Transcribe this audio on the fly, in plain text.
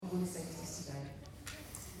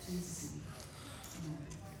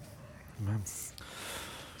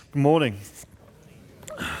Good morning.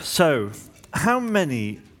 So, how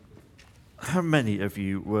many of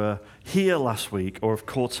you were here last week or have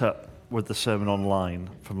caught up with the sermon online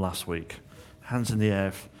from last week? Hands in the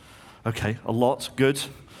air. Okay, a lot. Good.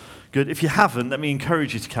 If you haven't, let me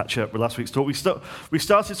encourage you to catch up with last week's talk. We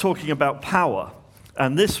started talking about power,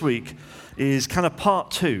 and this week is kind of part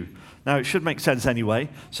 2. Now, it should make sense anyway,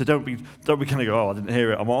 so don't be kind of go, oh, I didn't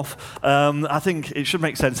hear it, I'm off. I think it should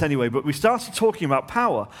make sense anyway, but we started talking about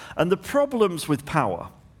power and the problems with power.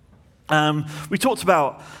 We talked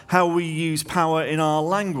about how we use power in our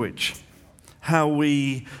language, how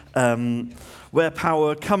we, where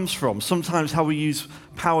power comes from, sometimes how we use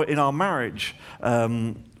power in our marriage.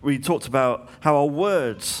 We talked about how our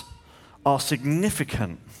words are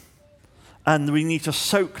significant and we need to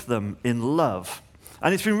soak them in love.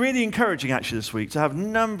 And it's been really encouraging, actually, this week to have a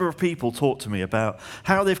number of people talk to me about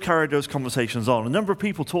how they've carried those conversations on. A number of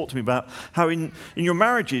people talk to me about how in your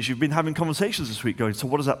marriages you've been having conversations this week going, so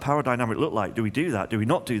what does that power dynamic look like? Do we do that? Do we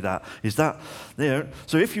not do that? Is that,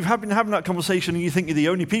 So if you've been having that conversation and you think you're the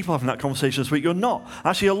only people having that conversation this week, you're not.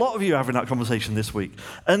 Actually, a lot of you are having that conversation this week.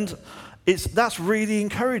 And that's really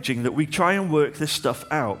encouraging that we try and work this stuff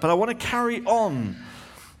out. But I want to carry on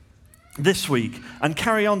this week and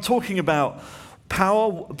carry on talking about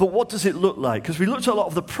power, but what does it look like? Because we looked at a lot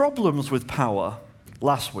of the problems with power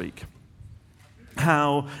last week.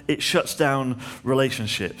 How it shuts down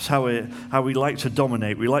relationships, how we like to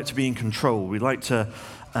dominate, we like to be in control, we like to,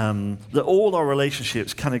 that all our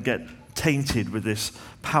relationships kind of get tainted with this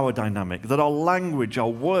power dynamic, that our language, our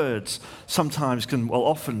words sometimes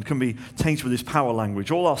often can be tainted with this power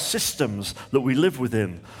language. All our systems that we live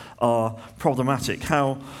within are problematic.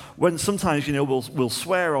 How when sometimes, we'll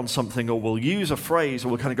swear on something or we'll use a phrase or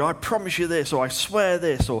we'll kind of go, I promise you this, or I swear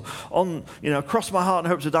this, or cross my heart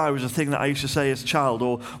and hope to die was a thing that I used to say as a child,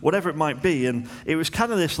 or whatever it might be. And it was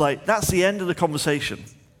kind of this that's the end of the conversation.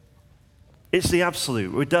 It's the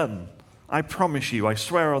absolute. We're done. I promise you, I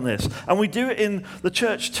swear on this. And we do it in the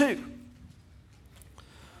church too.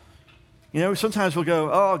 Sometimes we'll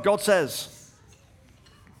go, oh, God says.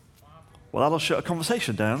 Well, that'll shut a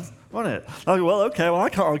conversation down, won't it? I'll go, well, okay, I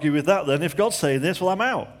can't argue with that then. If God's saying this, well, I'm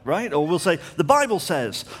out, right? Or we'll say, the Bible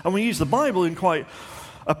says. And we use the Bible in quite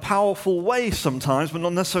a powerful way sometimes, but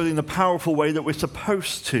not necessarily in the powerful way that we're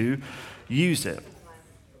supposed to use it.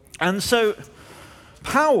 And so,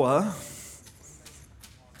 power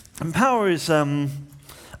is an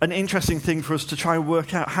interesting thing for us to try and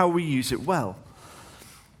work out how we use it well.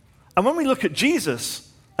 And when we look at Jesus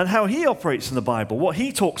and how he operates in the Bible, what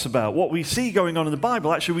he talks about, what we see going on in the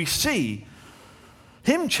Bible, actually we see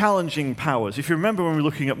him challenging powers. If you remember when we were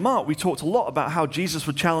looking at Mark, we talked a lot about how Jesus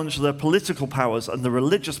would challenge the political powers and the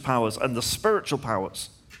religious powers and the spiritual powers.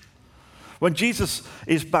 When Jesus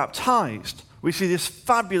is baptized, we see this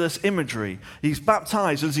fabulous imagery. He's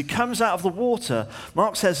baptized, and as he comes out of the water,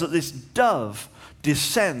 Mark says that this dove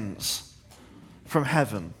descends from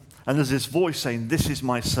heaven. And there's this voice saying, this is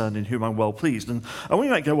my son in whom I'm well pleased. And we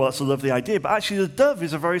might go, well, that's a lovely idea. But actually, the dove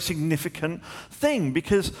is a very significant thing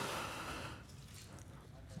because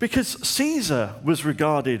Caesar was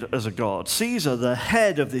regarded as a god. Caesar, the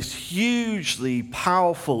head of this hugely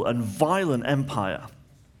powerful and violent empire,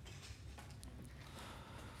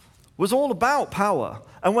 was all about power.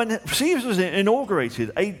 And when Caesar was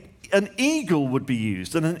inaugurated, an eagle would be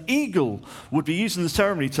used, and an eagle would be used in the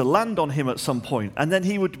ceremony to land on him at some point, and then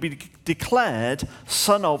he would be declared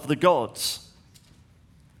son of the gods.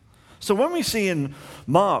 So when we see in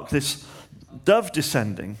Mark this dove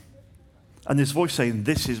descending, and this voice saying,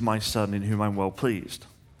 this is my son in whom I'm well pleased,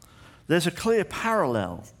 there's a clear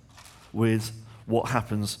parallel with what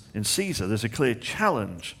happens in Caesar. There's a clear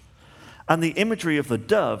challenge. And the imagery of the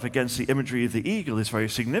dove against the imagery of the eagle is very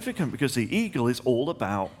significant because the eagle is all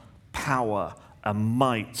about power and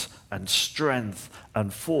might and strength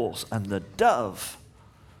and force. And the dove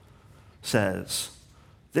says,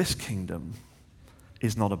 this kingdom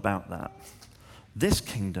is not about that. This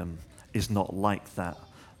kingdom is not like that.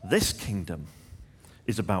 This kingdom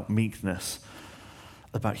is about meekness,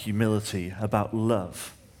 about humility, about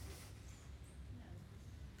love.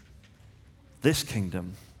 This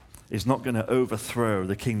kingdom is not going to overthrow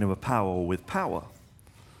the kingdom of power with power.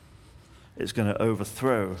 It's going to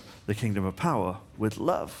overthrow the kingdom of power with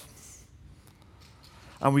love.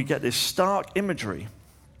 And we get this stark imagery.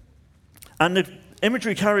 And the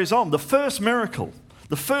imagery carries on. The first miracle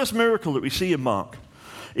that we see in Mark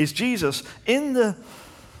is Jesus in the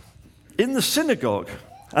synagogue.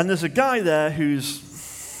 And there's a guy there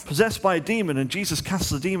who's possessed by a demon, and Jesus casts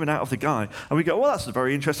the demon out of the guy. And we go, well, that's a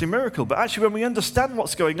very interesting miracle. But actually, when we understand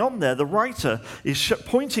what's going on there, the writer is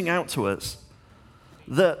pointing out to us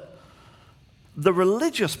that the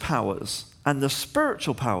religious powers and the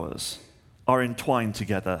spiritual powers are entwined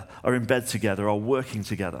together, are in bed together, are working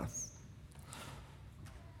together.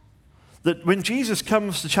 That when Jesus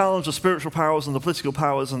comes to challenge the spiritual powers and the political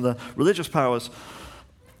powers and the religious powers,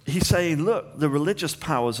 he's saying, look, the religious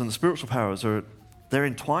powers and the spiritual powers they're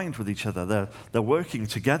entwined with each other. They're working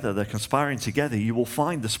together. They're conspiring together. You will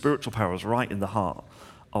find the spiritual powers right in the heart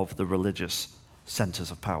of the religious centers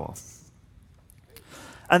of power.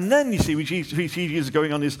 And then you see, we see Jesus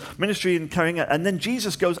going on his ministry and carrying out, and then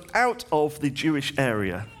Jesus goes out of the Jewish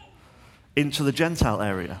area into the Gentile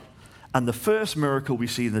area. And the first miracle we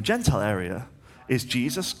see in the Gentile area is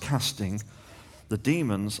Jesus casting the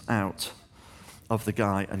demons out of the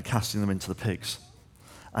guy and casting them into the pigs.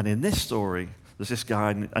 And in this story, there's this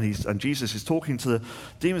guy, and Jesus is talking to the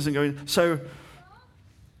demons and going, so,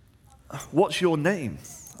 what's your name?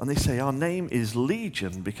 And they say, our name is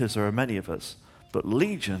Legion, because there are many of us. But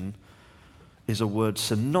legion is a word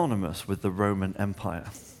synonymous with the Roman Empire.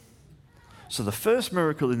 So the first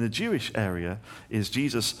miracle in the Jewish area is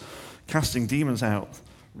Jesus casting demons out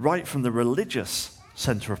right from the religious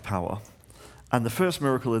center of power. And the first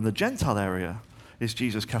miracle in the Gentile area is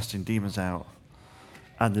Jesus casting demons out.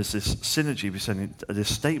 And there's this synergy,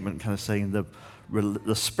 this statement kind of saying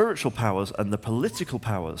the spiritual powers and the political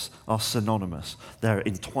powers are synonymous. They're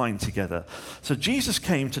entwined together. So Jesus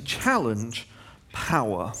came to challenge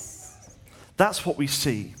power. That's what we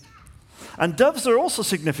see. And doves are also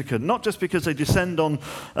significant, not just because they descend on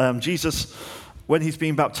Jesus when he's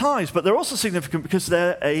being baptized, but they're also significant because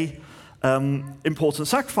they're a important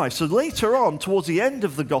sacrifice. So later on, towards the end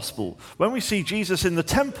of the gospel, when we see Jesus in the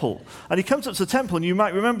temple, and he comes up to the temple, and you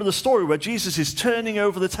might remember the story where Jesus is turning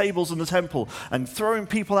over the tables in the temple and throwing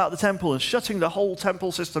people out of the temple and shutting the whole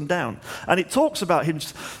temple system down. And it talks about him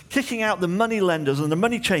kicking out the money lenders and the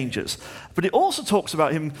money changers. But it also talks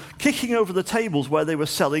about him kicking over the tables where they were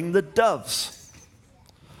selling the doves,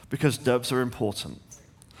 because doves are important.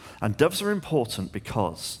 And doves are important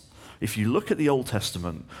because if you look at the Old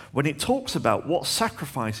Testament, when it talks about what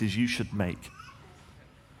sacrifices you should make,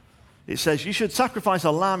 it says you should sacrifice a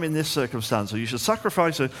lamb in this circumstance, or you should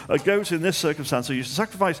sacrifice a goat in this circumstance, or you should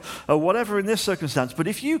sacrifice whatever in this circumstance. But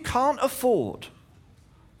if you can't afford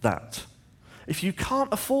that, if you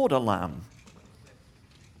can't afford a lamb,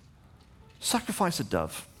 sacrifice a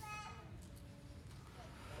dove.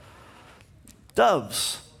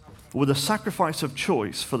 Doves were the sacrifice of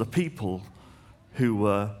choice for the people who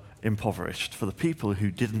were impoverished, for the people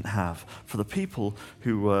who didn't have, for the people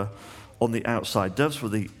who were on the outside. Doves were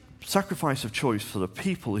the sacrifice of choice for the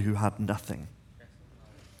people who had nothing.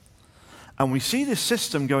 And we see this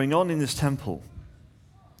system going on in this temple,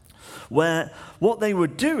 where what they were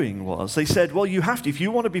doing was, they said, well, you have to, if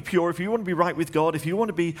you want to be pure, if you want to be right with God, if you want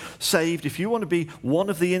to be saved, if you want to be one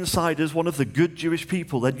of the insiders, one of the good Jewish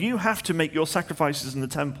people, then you have to make your sacrifices in the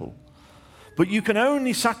temple. But you can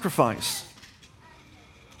only sacrifice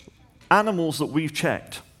animals that we've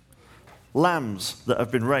checked, lambs that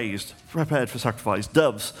have been raised, prepared for sacrifice,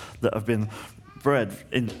 doves that have been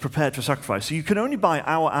prepared for sacrifice. So you can only buy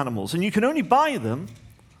our animals, and you can only buy them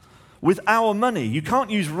with our money. You can't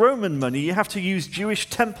use Roman money, you have to use Jewish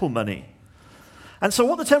temple money. And so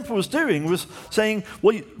what the temple was doing was saying,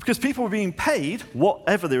 well, because people were being paid,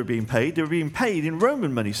 whatever they were being paid in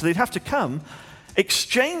Roman money. So they'd have to come,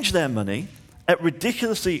 exchange their money at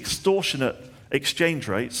ridiculously extortionate exchange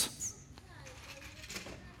rates,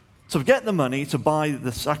 to get the money to buy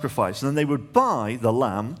the sacrifice. And then they would buy the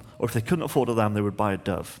lamb, or if they couldn't afford a lamb, they would buy a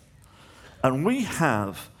dove. And we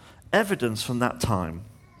have evidence from that time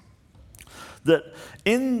that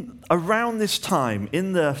around this time,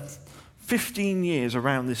 in the 15 years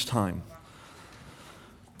around this time,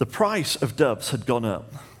 the price of doves had gone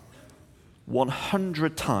up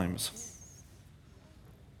 100 times.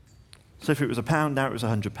 So if it was £1, now it was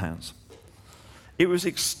 £100. It was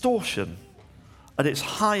extortion at its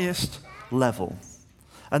highest level.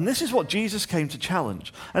 And this is what Jesus came to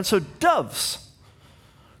challenge. And so doves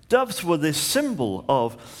were this symbol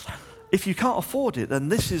of, if you can't afford it, then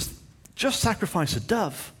this is just sacrifice a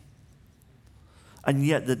dove. And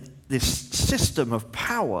yet this system of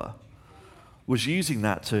power was using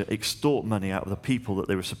that to extort money out of the people that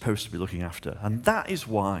they were supposed to be looking after. And that is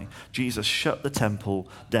why Jesus shut the temple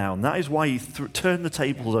down. That is why he turned the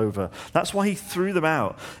tables over. That's why he threw them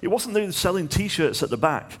out. It wasn't they were selling T-shirts at the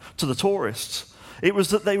back to the tourists. It was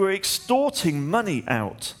that they were extorting money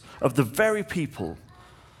out of the very people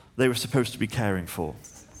they were supposed to be caring for.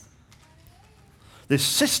 this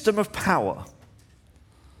system of power,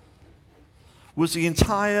 was the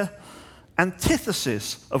entire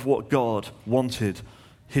antithesis of what God wanted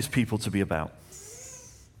his people to be about.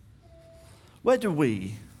 Where do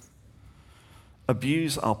we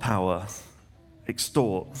abuse our power,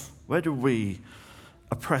 extort? Where do we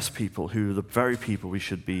oppress people who are the very people we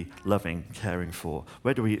should be loving, caring for?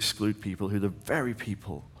 Where do we exclude people who are the very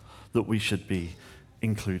people that we should be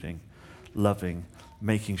including, loving,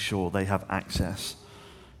 making sure they have access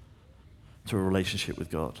to a relationship with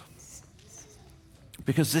God?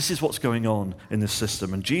 Because this is what's going on in this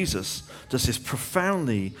system. And Jesus does this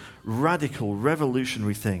profoundly radical,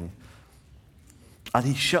 revolutionary thing. And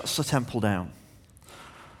he shuts the temple down.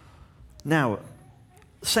 Now, at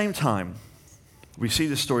the same time, we see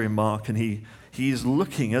this story in Mark, and he is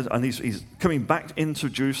looking at, and he's coming back into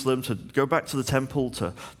Jerusalem to go back to the temple,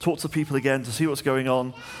 to talk to people again, to see what's going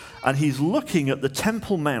on. And he's looking at the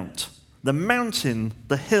Temple Mount, the mountain,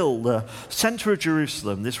 the hill, the center of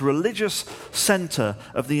Jerusalem, this religious center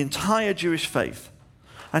of the entire Jewish faith.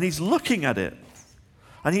 And he's looking at it,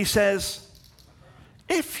 and he says,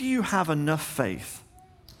 if you have enough faith,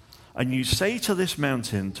 and you say to this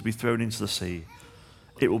mountain to be thrown into the sea,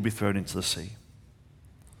 it will be thrown into the sea.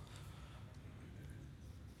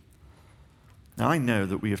 Now, I know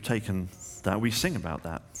that we have taken that, we sing about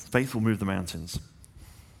that. Faith will move the mountains.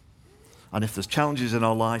 And if there's challenges in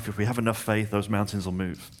our life, if we have enough faith, those mountains will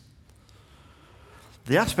move.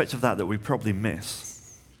 The aspect of that we probably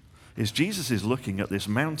miss is Jesus is looking at this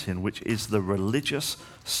mountain, which is the religious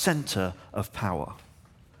center of power.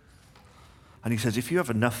 And he says, if you have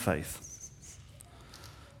enough faith,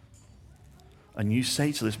 and you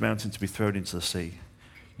say to this mountain to be thrown into the sea,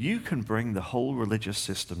 you can bring the whole religious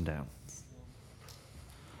system down.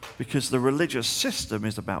 Because the religious system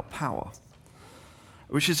is about power,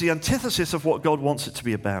 which is the antithesis of what God wants it to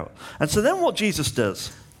be about. And so then what Jesus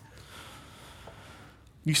does,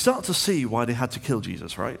 you start to see why they had to kill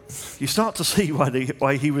Jesus, right? You start to see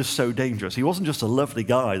why he was so dangerous. He wasn't just a lovely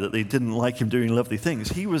guy that they didn't like him doing lovely things.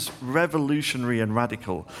 He was revolutionary and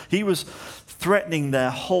radical. He was threatening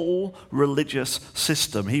their whole religious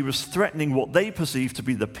system. He was threatening what they perceived to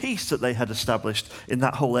be the peace that they had established in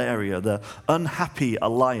that whole area, the unhappy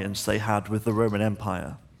alliance they had with the Roman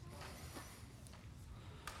Empire.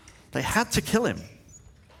 They had to kill him.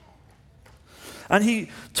 And he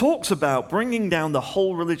talks about bringing down the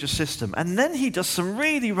whole religious system. And then he does some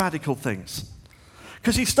really radical things.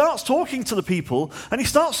 Because he starts talking to the people, and he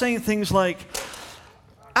starts saying things like,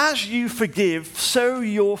 as you forgive, so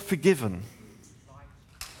you're forgiven.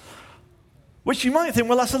 Which you might think,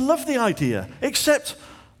 well, that's a lovely idea. Except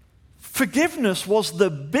forgiveness was the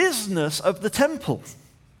business of the temple.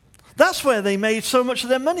 That's where they made so much of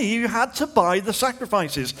their money. You had to buy the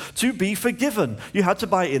sacrifices to be forgiven. You had to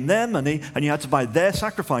buy in their money, and you had to buy their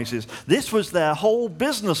sacrifices. This was their whole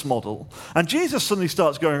business model. And Jesus suddenly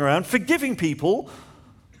starts going around forgiving people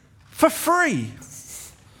for free.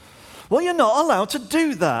 Well, you're not allowed to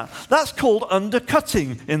do that. That's called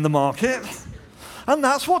undercutting in the market. And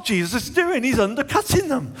that's what Jesus is doing. He's undercutting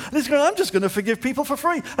them. And he's going, I'm just going to forgive people for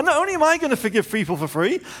free. And not only am I going to forgive people for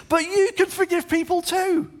free, but you can forgive people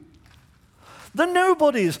too. The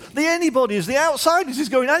nobodies, the anybodies, the outsiders. He's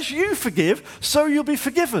going, as you forgive, so you'll be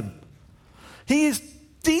forgiven. He is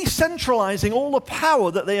decentralizing all the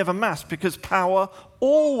power that they have amassed, because power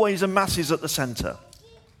always amasses at the center.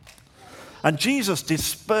 And Jesus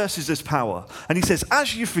disperses this power. And he says,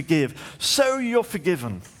 as you forgive, so you're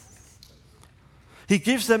forgiven. He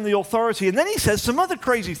gives them the authority. And then he says some other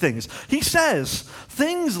crazy things. He says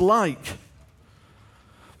things like,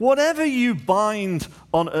 whatever you bind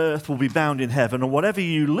on earth will be bound in heaven, and whatever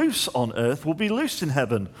you loose on earth will be loosed in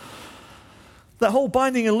heaven. That whole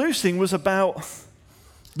binding and loosing was about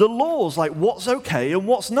the laws, like what's okay and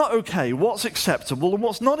what's not okay, what's acceptable and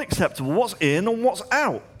what's not acceptable, what's in and what's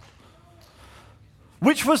out,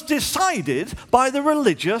 which was decided by the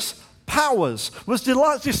religious powers, was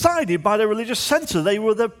decided by the religious center. They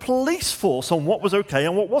were the police force on what was okay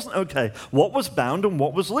and what wasn't okay, what was bound and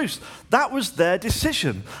what was loose. That was their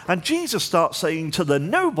decision. And Jesus starts saying to the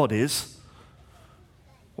nobodies,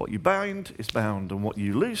 what you bind is bound and what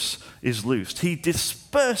you loose is loosed. He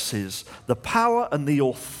disperses the power and the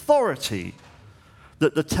authority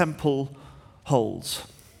that the temple holds.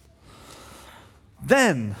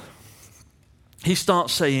 Then he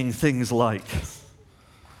starts saying things like,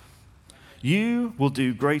 you will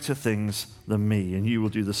do greater things than me, and you will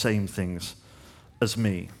do the same things as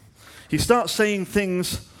me. He starts saying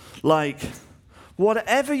things like,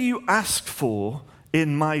 whatever you ask for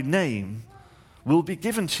in my name will be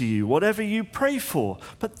given to you, whatever you pray for.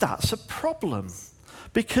 But that's a problem,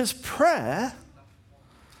 because prayer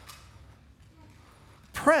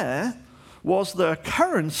prayer was the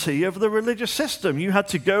currency of the religious system. You had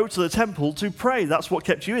to go to the temple to pray. That's what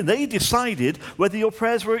kept you in. They decided whether your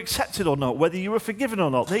prayers were accepted or not, whether you were forgiven or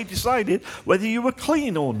not. They decided whether you were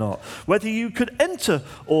clean or not, whether you could enter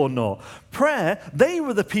or not. Prayer, they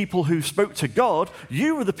were the people who spoke to God.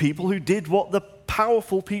 You were the people who did what the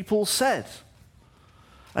powerful people said.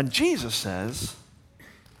 And Jesus says,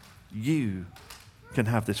 you can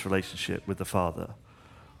have this relationship with the Father.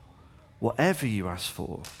 Whatever you ask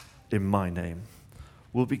for in my name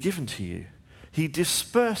will be given to you. He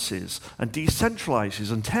disperses and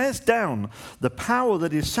decentralizes and tears down the power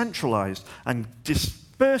that is centralized and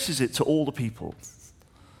disperses it to all the people.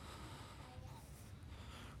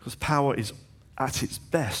 Because power is at its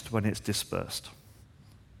best when it's dispersed.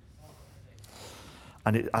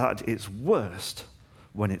 And at its worst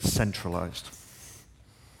when it's centralized.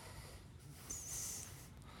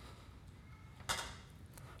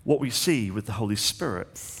 What we see with the Holy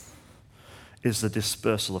Spirit is the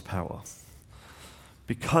dispersal of power.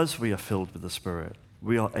 Because we are filled with the Spirit,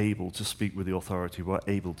 we are able to speak with the authority. We're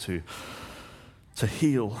able to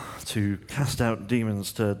heal, to cast out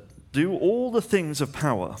demons, to do all the things of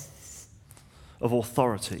power, of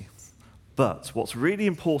authority. But what's really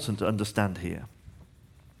important to understand here,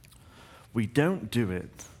 we don't do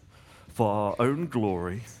it for our own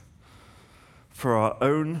glory, for our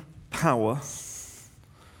own power,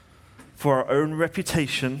 for our own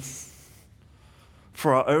reputation,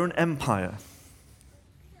 for our own empire.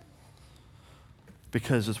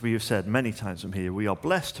 Because, as we have said many times from here, we are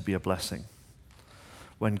blessed to be a blessing.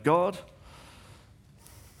 When God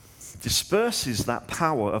disperses that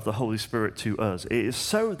power of the Holy Spirit to us, it is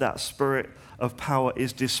so that spirit of power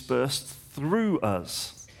is dispersed through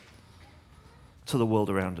us to the world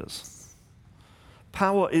around us.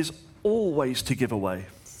 Power is always to give away.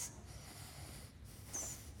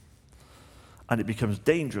 And it becomes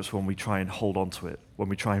dangerous when we try and hold on to it, when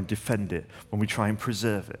we try and defend it, when we try and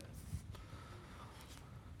preserve it.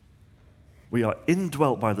 We are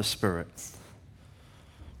indwelt by the Spirit,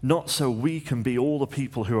 not so we can be all the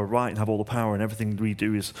people who are right and have all the power and everything we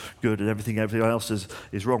do is good and everything else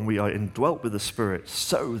is wrong. We are indwelt with the Spirit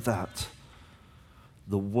so that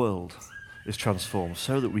the world is transformed,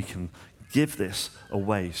 so that we can give this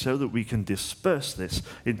away, so that we can disperse this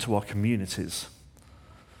into our communities,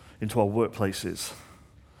 into our workplaces.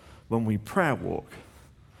 When we prayer walk,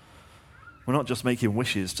 we're not just making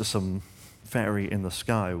wishes to some fairy in the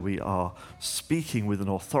sky. We are speaking with an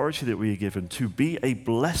authority that we are given to be a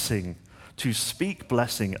blessing, to speak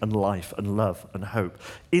blessing and life and love and hope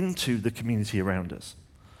into the community around us.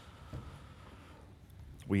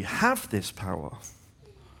 We have this power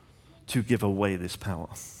to give away this power,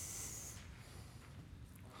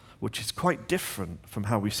 which is quite different from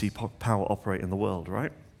how we see power operate in the world,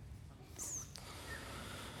 right?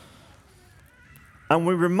 And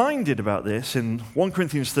we're reminded about this in 1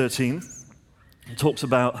 Corinthians 13. It talks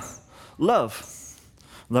about love.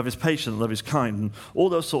 Love is patient, love is kind, and all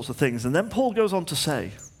those sorts of things. And then Paul goes on to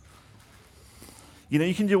say,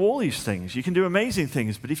 you can do all these things. You can do amazing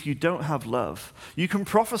things, but if you don't have love, you can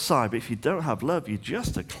prophesy, but if you don't have love, you're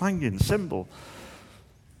just a clanging cymbal.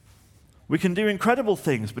 We can do incredible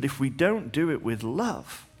things, but if we don't do it with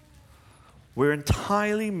love, we're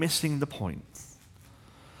entirely missing the point.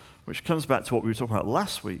 Which comes back to what we were talking about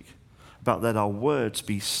last week, about that our words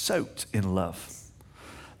be soaked in love,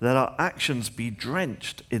 that our actions be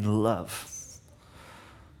drenched in love.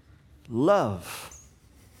 Love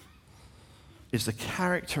is the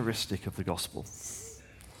characteristic of the gospel.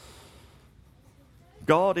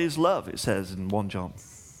 God is love, it says in 1 John.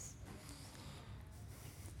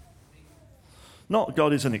 Not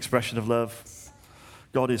God is an expression of love.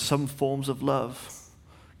 God is some forms of love.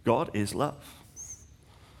 God is love.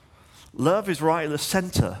 Love is right at the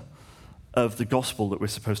center of the gospel that we're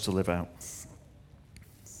supposed to live out.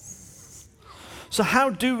 So how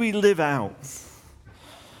do we live out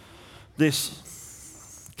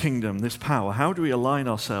this kingdom, this power? How do we align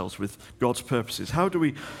ourselves with God's purposes? How do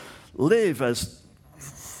we live as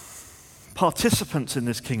participants in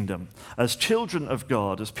this kingdom, as children of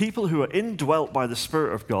God, as people who are indwelt by the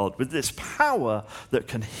Spirit of God with this power that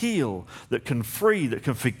can heal, that can free, that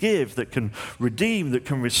can forgive, that can redeem, that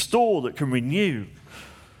can restore, that can renew,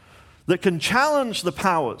 that can challenge the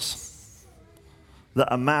powers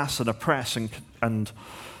that amass and oppress and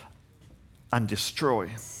destroy?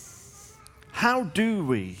 How do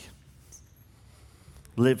we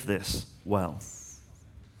live this well?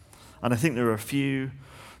 And I think there are a few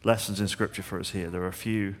lessons in Scripture for us here. There are a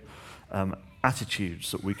few attitudes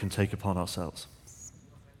that we can take upon ourselves.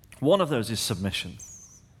 One of those is submission.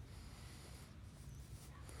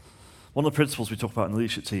 One of the principles we talk about in the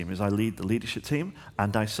leadership team is I lead the leadership team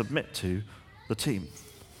and I submit to the team,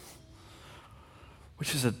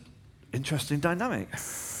 which is an interesting dynamic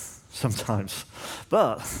sometimes.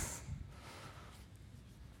 But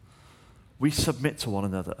we submit to one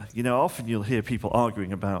another. Often you'll hear people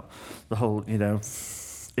arguing about the whole,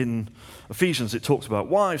 in Ephesians it talks about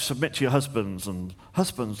wives submit to your husbands and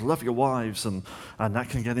husbands love your wives, and that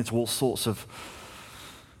can get into all sorts of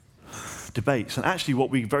debates. And actually what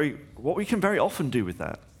we can very often do with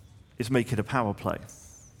that is make it a power play.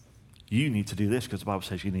 You need to do this because the Bible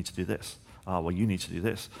says you need to do this. Well, you need to do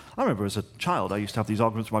this. I remember as a child I used to have these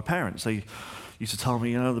arguments with my parents. They used to tell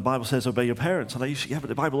me, the Bible says obey your parents. And I used to, but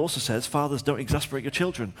the Bible also says fathers don't exasperate your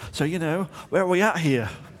children. So, where are we at here?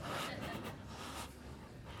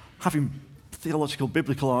 Having theological,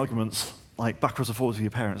 biblical arguments like backwards and forwards with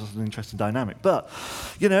your parents is an interesting dynamic. But,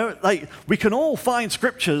 we can all find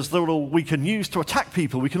scriptures that we can use to attack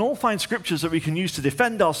people. We can all find scriptures that we can use to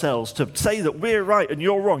defend ourselves, to say that we're right and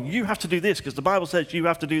you're wrong. You have to do this because the Bible says you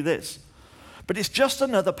have to do this. But it's just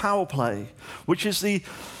another power play, which is the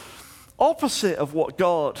opposite of what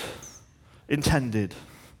God intended.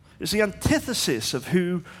 It's the antithesis of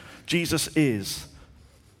who Jesus is.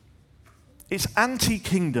 It's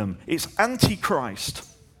anti-kingdom. It's anti-Christ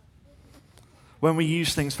when we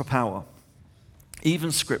use things for power.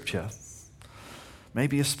 Even Scripture,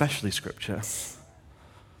 maybe especially Scripture.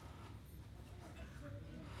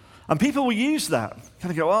 And people will use that,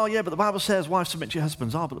 kind of go, oh yeah, but the Bible says wives submit to your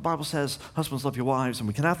husbands. Oh, but the Bible says husbands love your wives, and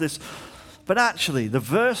we can have this. But actually, the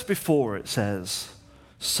verse before it says,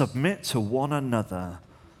 submit to one another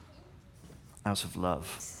out of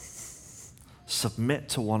love. Submit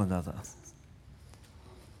to one another.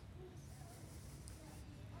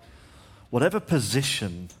 Whatever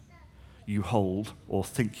position you hold or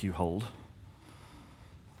think you hold,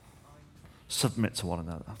 submit to one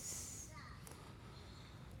another.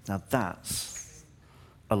 Now that's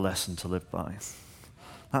a lesson to live by.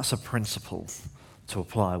 That's a principle to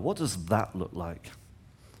apply. What does that look like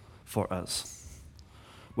for us?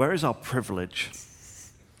 Where is our privilege?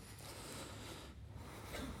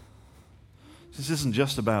 This isn't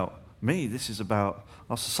just about me. This is about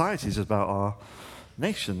our society. This is about our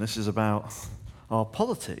nation. This is about our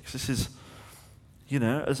politics. This is,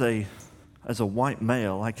 as a white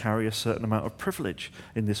male, I carry a certain amount of privilege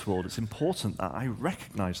in this world. It's important that I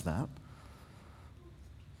recognize that.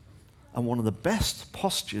 And one of the best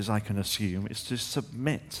postures I can assume is to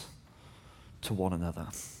submit to one another.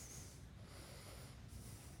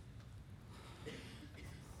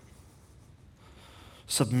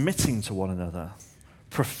 Submitting to one another,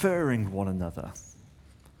 preferring one another,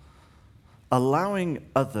 allowing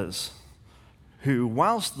others who,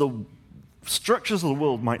 whilst the structures of the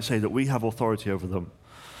world might say that we have authority over them,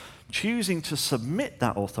 choosing to submit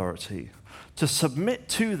that authority, to submit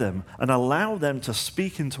to them and allow them to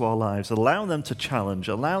speak into our lives, allow them to challenge,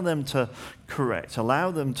 allow them to correct,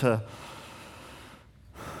 allow them to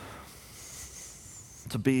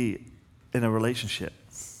be in a relationship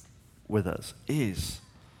with us is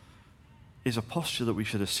a posture that we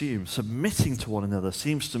should assume. Submitting to one another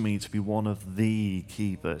seems to me to be one of the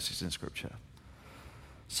key verses in Scripture.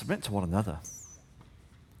 Submit to one another.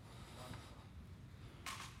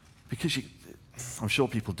 Because I'm sure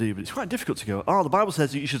people do, but it's quite difficult to go, the Bible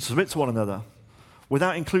says that you should submit to one another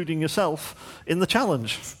without including yourself in the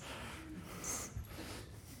challenge.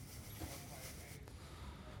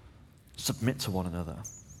 Submit to one another.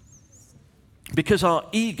 Because our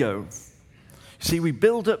ego, see, we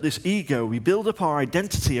build up this ego, we build up our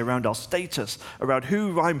identity around our status, around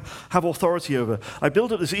who I have authority over. I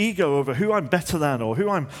build up this ego over who I'm better than, or who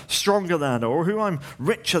I'm stronger than, or who I'm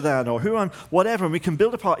richer than, or who I'm whatever. And we can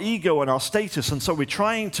build up our ego and our status, and so we're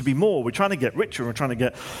trying to be more. We're trying to get richer, and we're trying to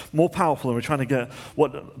get more powerful, and we're trying to get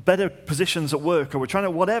better positions at work, or we're trying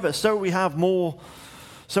to whatever, so we have more,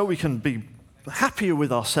 so we can be happier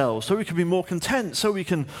with ourselves, so we can be more content, so we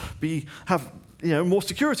can have more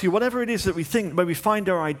security, whatever it is that we think, where we find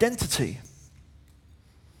our identity.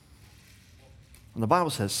 And the Bible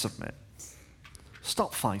says, submit.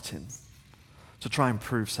 Stop fighting to try and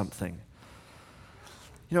prove something.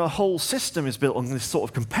 A whole system is built on this sort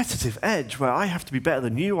of competitive edge where I have to be better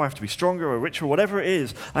than you, I have to be stronger or richer, whatever it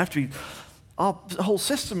is. Our whole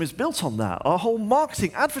system is built on that. Our whole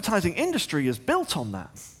marketing, advertising industry is built on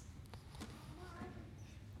that.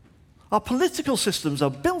 Our political systems are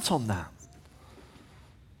built on that.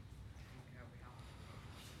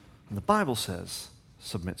 And the Bible says,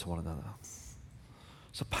 submit to one another.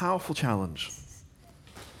 It's a powerful challenge.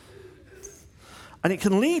 And it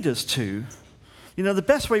can lead us to, the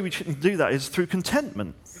best way we can do that is through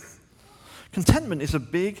contentment. Contentment is a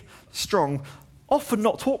big, strong, often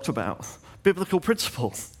not talked about biblical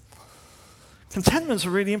principle. Contentment's a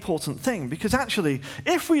really important thing because actually,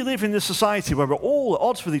 if we live in this society where we're all at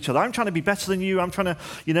odds with each other, I'm trying to be better than you, I'm trying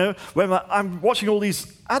to, when I'm watching all this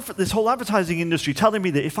whole advertising industry telling me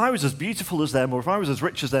that if I was as beautiful as them, or if I was as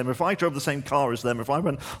rich as them, or if I drove the same car as them, if I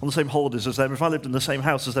went on the same holidays as them, if I lived in the same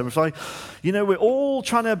house as them, we're all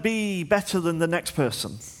trying to be better than the next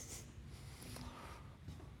person.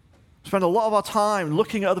 Spend a lot of our time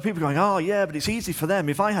looking at other people going, oh yeah, but it's easy for them.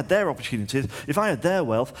 If I had their opportunities, if I had their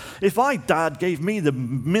wealth, if my dad gave me the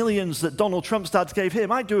millions that Donald Trump's dad gave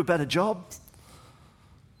him, I'd do a better job.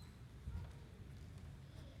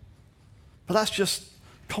 But that's just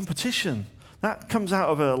competition. That comes out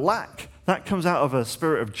of a lack. That comes out of a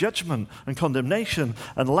spirit of judgment and condemnation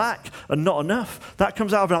and lack and not enough. That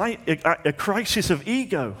comes out of a crisis of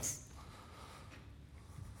ego.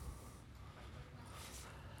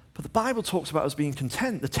 But the Bible talks about us being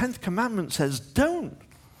content. The 10th commandment says, don't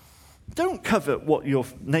covet what your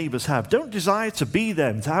neighbors have. Don't desire to be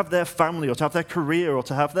them, to have their family, or to have their career, or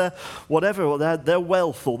to have their whatever, or their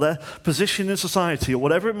wealth, or their position in society, or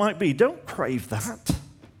whatever it might be. Don't crave that.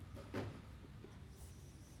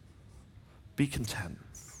 Be content.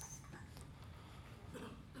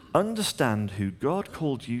 Understand who God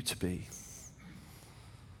called you to be,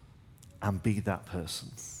 and be that person.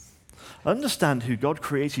 Understand who God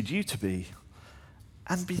created you to be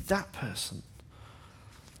and be that person.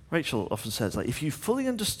 Rachel often says, if you fully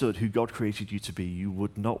understood who God created you to be, you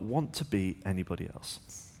would not want to be anybody else.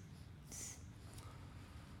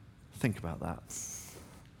 Think about that.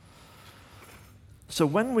 So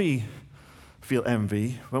when we feel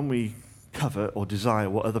envy, when we covet or desire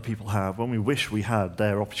what other people have, when we wish we had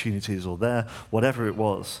their opportunities or their whatever it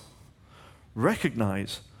was,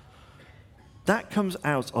 recognize that comes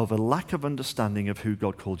out of a lack of understanding of who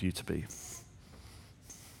God called you to be.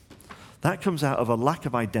 That comes out of a lack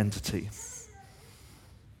of identity.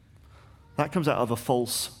 That comes out of a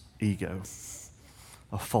false ego,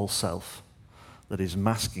 a false self that is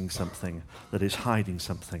masking something, that is hiding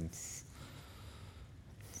something.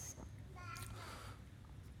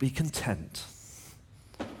 Be content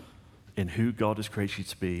in who God has created you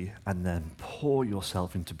to be, and then pour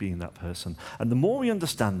yourself into being that person. And the more we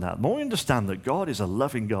understand that, the more we understand that God is a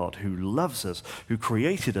loving God who loves us, who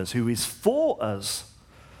created us, who is for us,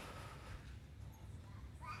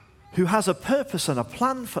 who has a purpose and a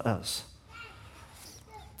plan for us,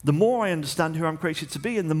 the more I understand who I'm created to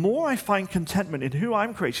be, and the more I find contentment in who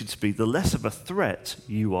I'm created to be, the less of a threat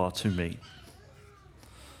you are to me.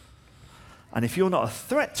 And if you're not a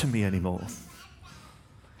threat to me anymore,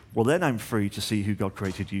 well, then I'm free to see who God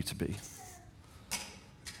created you to be.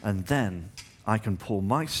 And then I can pour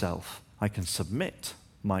myself, I can submit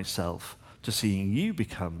myself to seeing you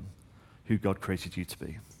become who God created you to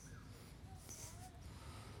be.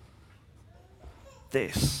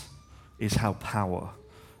 This is how power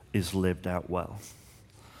is lived out well.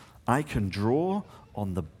 I can draw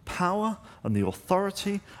on the power and the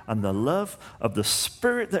authority and the love of the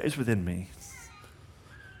Spirit that is within me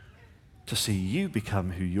to see you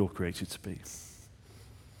become who you're created to be.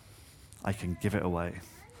 I can give it away.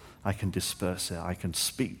 I can disperse it. I can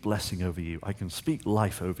speak blessing over you. I can speak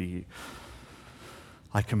life over you.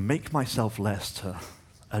 I can make myself less to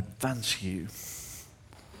advance you.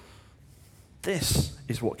 This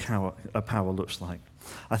is what power looks like.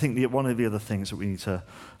 I think one of the other things that we need to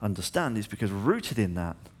understand is because rooted in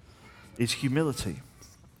that is humility.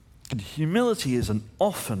 And humility is an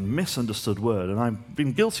often misunderstood word, and I've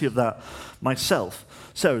been guilty of that myself.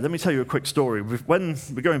 So let me tell you a quick story. When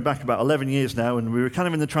we're going back about 11 years now, and we were kind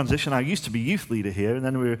of in the transition. I used to be youth leader here, and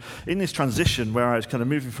then we were in this transition where I was kind of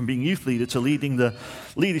moving from being youth leader to leading the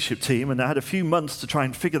leadership team, and I had a few months to try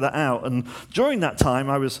and figure that out. And during that time,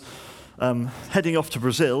 I was heading off to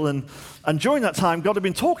Brazil, and during that time, God had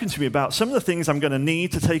been talking to me about some of the things I'm going to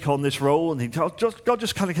need to take on this role, and God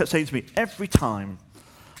just kind of kept saying to me every time.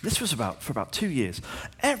 This was for about 2 years.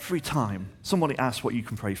 Every time somebody asks what you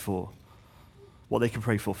can pray for, what they can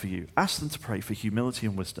pray for you, ask them to pray for humility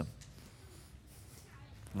and wisdom.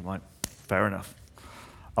 And I'm like, fair enough.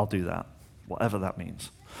 I'll do that, whatever that means.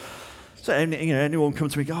 So anyone come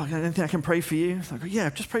to me, go, anything I can pray for you? I go, yeah,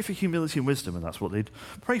 just pray for humility and wisdom. And that's what they'd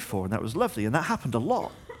pray for, and that was lovely. And that happened a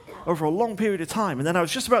lot over a long period of time. And then I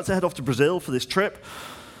was just about to head off to Brazil for this trip.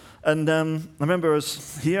 And I remember I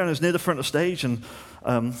was here, and I was near the front of the stage, and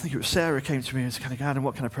I think it was Sarah came to me and was kind of, God,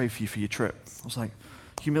 what can I pray for you for your trip? I was like,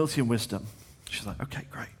 humility and wisdom. She's like, okay,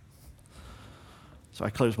 great. So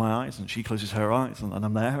I close my eyes, and she closes her eyes, and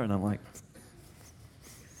I'm there, and I'm like,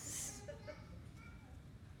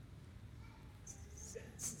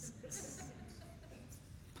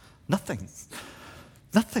 Nothing.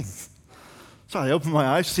 Nothing. So I open my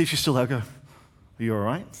eyes to see if she's still there. I go, are you all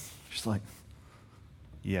right? She's like,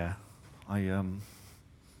 yeah, I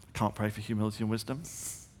can't pray for humility and wisdom.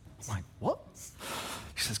 I'm like, what?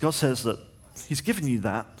 She says, God says that he's given you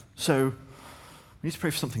that, so you need to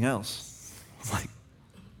pray for something else. I'm like,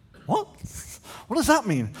 what? What does that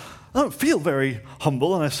mean? I don't feel very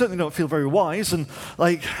humble, and I certainly don't feel very wise, and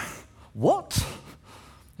like, what?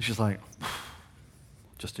 And she's like,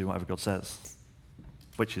 just do whatever God says,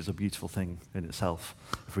 which is a beautiful thing in itself.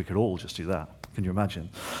 If we could all just do that, can you imagine?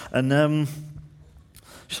 And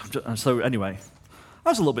so anyway, I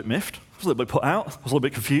was a little bit miffed. I was a little bit put out. I was a little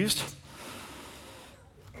bit confused.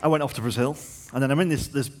 I went off to Brazil, and then I'm in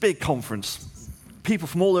this big conference. People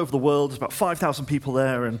from all over the world. There's about 5,000 people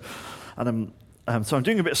there, and so I'm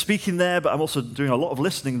doing a bit of speaking there, but I'm also doing a lot of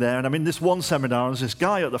listening there. And I'm in this one seminar, and there's this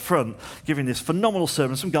guy at the front giving this phenomenal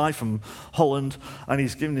sermon, some guy from Holland, and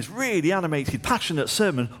he's giving this really animated, passionate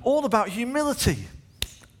sermon all about humility.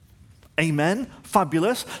 Amen.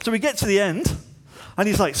 Fabulous. So we get to the end, and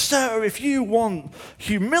he's like, so if you want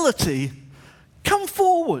humility, come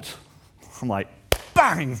forward. I'm like,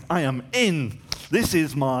 bang, I am in. This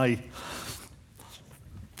is my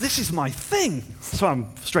thing. So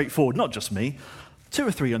I'm straightforward, not just me, 200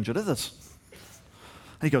 or 300 others.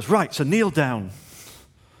 And he goes, right, so kneel down.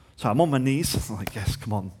 So I'm on my knees. I'm like, yes,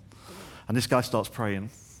 come on. And this guy starts praying.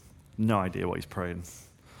 No idea what he's praying.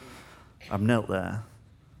 I'm knelt there.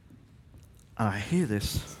 And I hear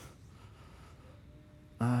this.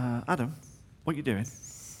 Adam, what are you doing?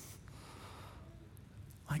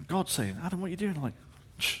 Like God saying, Adam, what are you doing? I'm like,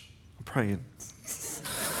 shh, I'm praying.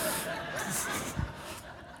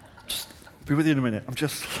 Be with you in a minute. I'm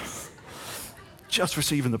just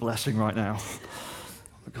receiving the blessing right now.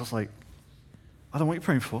 Because like, Adam, what are you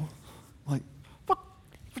praying for? I'm like, what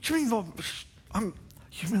do you mean, Lord? I'm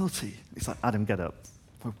humility. He's like, Adam, get up.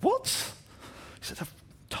 I'm like, what? He said, I've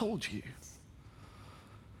told you.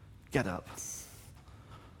 Get up.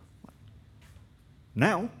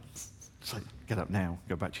 Now? It's like, get up now.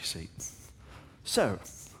 Go back to your seat. So,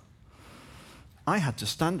 I had to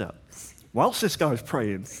stand up. Whilst this guy was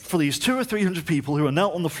praying, for these 200 or 300 people who are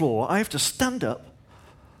knelt on the floor, I have to stand up,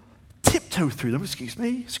 tiptoe through them. Excuse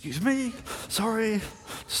me, sorry,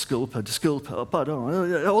 disculpa,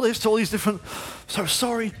 pardon, all these different, so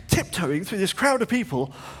sorry, tiptoeing through this crowd of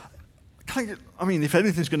people. If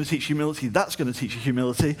anything's going to teach humility, that's going to teach you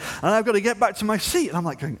humility. And I've got to get back to my seat. And I'm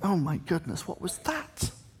like going, oh my goodness, what was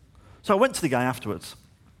that? So I went to the guy afterwards.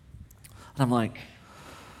 And I'm like,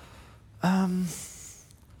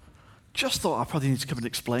 just thought I probably need to come and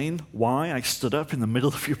explain why I stood up in the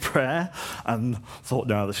middle of your prayer and thought,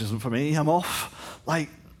 no, this isn't for me, I'm off.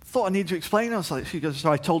 Thought I needed to explain. I was like,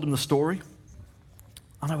 so I told him the story.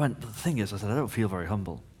 And I went, the thing is, I said, I don't feel very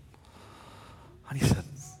humble. And he said,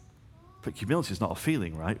 but humility is not a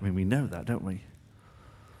feeling, right? I mean, we know that, don't we?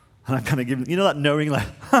 And I kind of give, that knowing, like,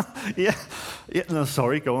 yeah, no,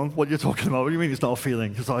 sorry, go on, what are you talking about? What do you mean it's not a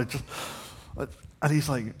feeling? And he's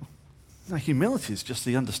like, no, humility is just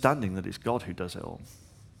the understanding that it's God who does it all.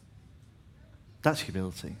 That's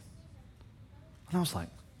humility. And I was like,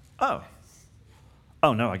 oh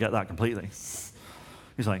no, I get that completely.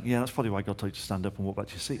 He's like, yeah, that's probably why God told you to stand up and walk back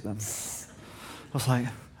to your seat then. I was like,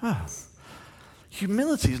 oh.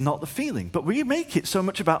 Humility is not the feeling, but we make it so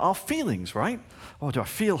much about our feelings, right? Oh, do I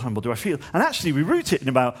feel humble? Do I feel? And actually, we root it in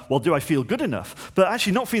about, well, do I feel good enough? But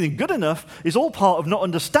actually, not feeling good enough is all part of not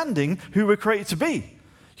understanding who we're created to be.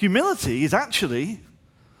 Humility is actually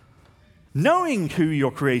knowing who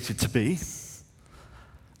you're created to be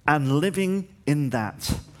and living in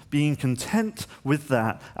that, being content with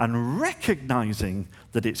that and recognizing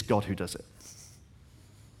that it's God who does it.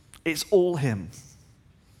 It's all Him.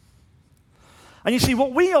 And you see,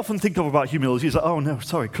 what we often think of about humility is like, oh no,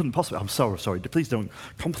 sorry, couldn't possibly, I'm sorry, please don't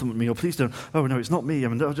compliment me, or please don't, oh no, it's not me,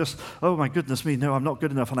 oh my goodness me, no, I'm not good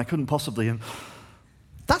enough, and I couldn't possibly, and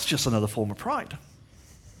that's just another form of pride.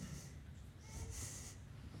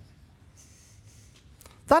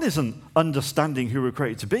 That isn't understanding who we're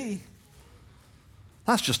created to be.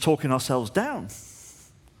 That's just talking ourselves down.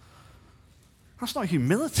 That's not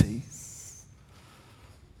humility.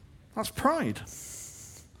 That's pride.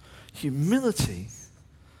 Humility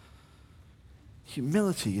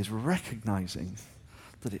is recognizing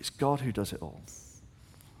that it's God who does it all.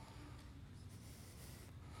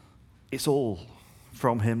 It's all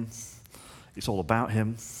from Him. It's all about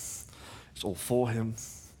Him. It's all for Him.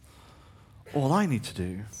 All I need to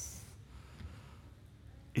do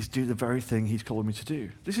is do the very thing He's calling me to do.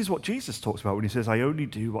 This is what Jesus talks about when He says, I only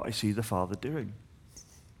do what I see the Father doing.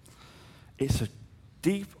 It's a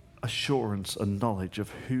deep assurance and knowledge of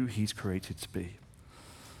who he's created to be.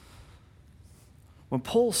 When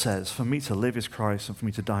Paul says, for me to live is Christ and for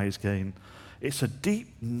me to die is gain, it's a deep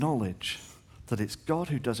knowledge that it's God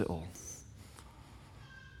who does it all.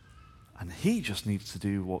 And he just needs to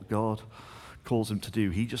do what God calls him to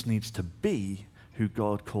do. He just needs to be who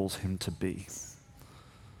God calls him to be.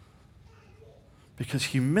 Because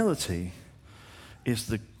humility is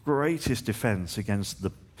the greatest defense against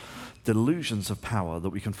the delusions of power that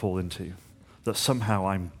we can fall into. That somehow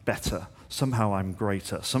I'm better, somehow I'm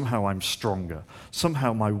greater, somehow I'm stronger,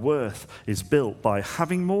 somehow my worth is built by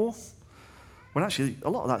having more. When actually, a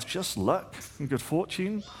lot of that's just luck and good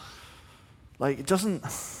fortune. Like, it doesn't...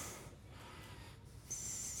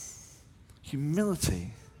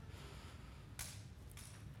 Humility.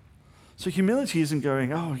 So humility isn't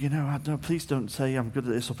going, oh, no, please don't say I'm good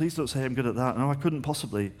at this, or please don't say I'm good at that. No, I couldn't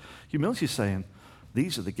possibly. Humility is saying,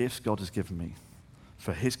 these are the gifts God has given me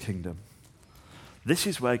for his kingdom. This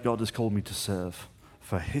is where God has called me to serve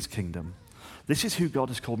for his kingdom. This is who God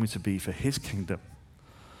has called me to be for his kingdom.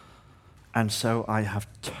 And so I have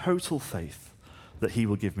total faith that he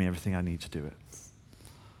will give me everything I need to do it.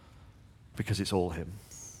 Because it's all him.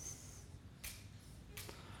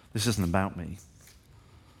 This isn't about me.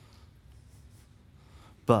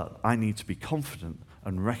 But I need to be confident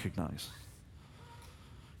and recognize.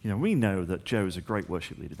 We know that Joe is a great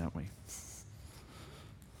worship leader, don't we?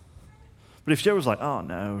 But if Joe was like, oh,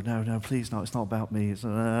 no, please, no, it's not about me.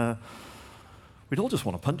 We'd all just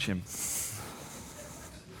want to punch him.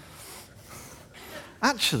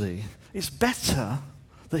 Actually, it's better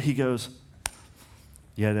that he goes,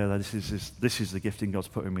 yeah, no, this is the gifting God's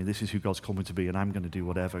put in me. This is who God's called me to be, and I'm going to do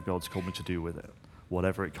whatever God's called me to do with it,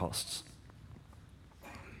 whatever it costs.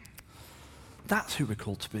 That's who we're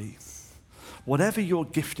called to be. Whatever your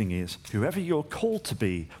gifting is, whoever you're called to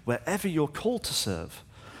be, wherever you're called to serve,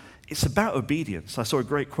 it's about obedience. I saw a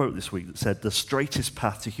great quote this week that said, the straightest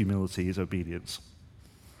path to humility is obedience.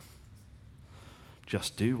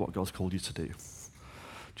 Just do what God's called you to do.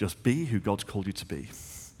 Just be who God's called you to be.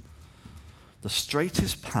 The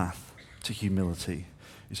straightest path to humility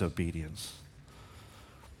is obedience.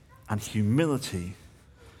 And humility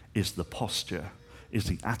is the posture, is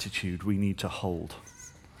the attitude we need to hold.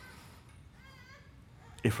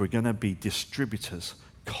 If we're going to be distributors,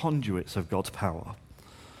 conduits of God's power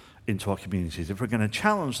into our communities, if we're going to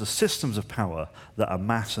challenge the systems of power that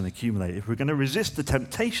amass and accumulate, if we're going to resist the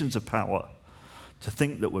temptations of power to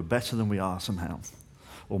think that we're better than we are somehow,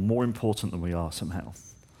 or more important than we are somehow,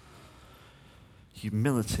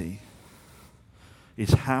 humility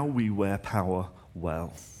is how we wear power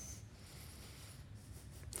well.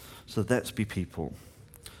 So let's be people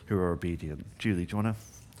who are obedient. Julie, do you want to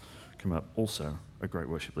come up? Also a great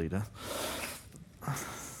worship leader. Do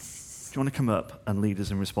you want to come up and lead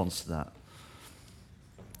us in response to that?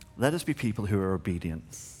 Let us be people who are obedient.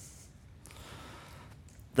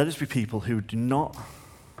 Let us be people who do not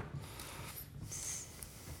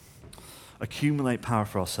accumulate power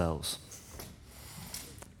for ourselves,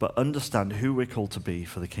 but understand who we're called to be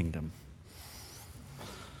for the kingdom.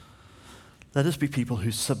 Let us be people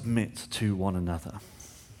who submit to one another,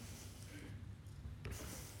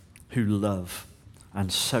 who love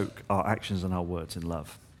and soak our actions and our words in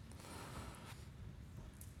love.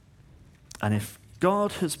 And if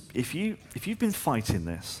you've been fighting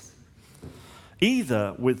this,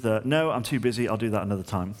 either with the, no, I'm too busy, I'll do that another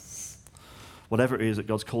time, whatever it is that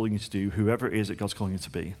God's calling you to do, whoever it is that God's calling you to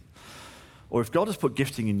be, or if God has put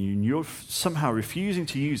gifting in you and you're somehow refusing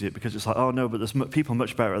to use it because it's like, oh no, but there's people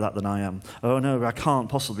much better at that than I am. Oh no, I can't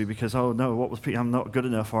possibly because, oh no, I'm not good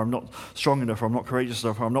enough, or I'm not strong enough, or I'm not courageous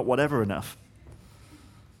enough, or I'm not whatever enough.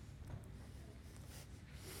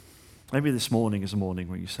 Maybe this morning is a morning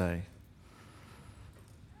where you say,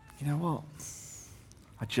 you know what?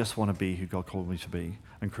 I just want to be who God called me to be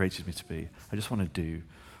and created me to be. I just want to do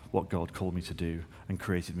what God called me to do and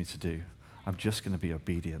created me to do. I'm just going to be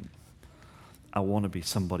obedient. I want to be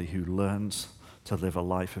somebody who learns to live a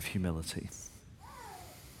life of humility.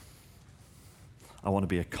 I want to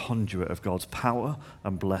be a conduit of God's power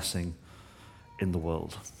and blessing in the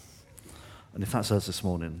world. And if that's us this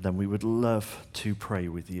morning, then we would love to pray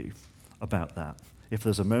with you about that. If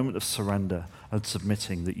there's a moment of surrender and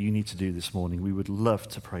submitting that you need to do this morning, we would love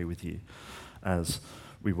to pray with you as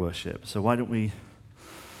we worship. So why don't we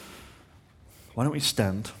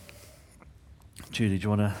stand? Judy, do you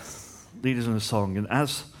want to lead us in a song? And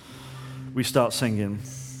as we start singing,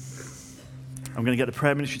 I'm going to get the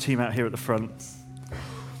prayer ministry team out here at the front.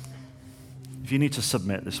 If you need to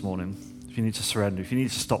submit this morning, if you need to surrender, if you need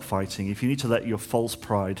to stop fighting, if you need to let your false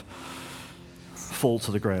pride fall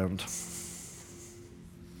to the ground,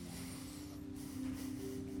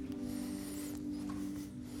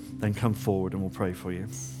 then come forward and we'll pray for you.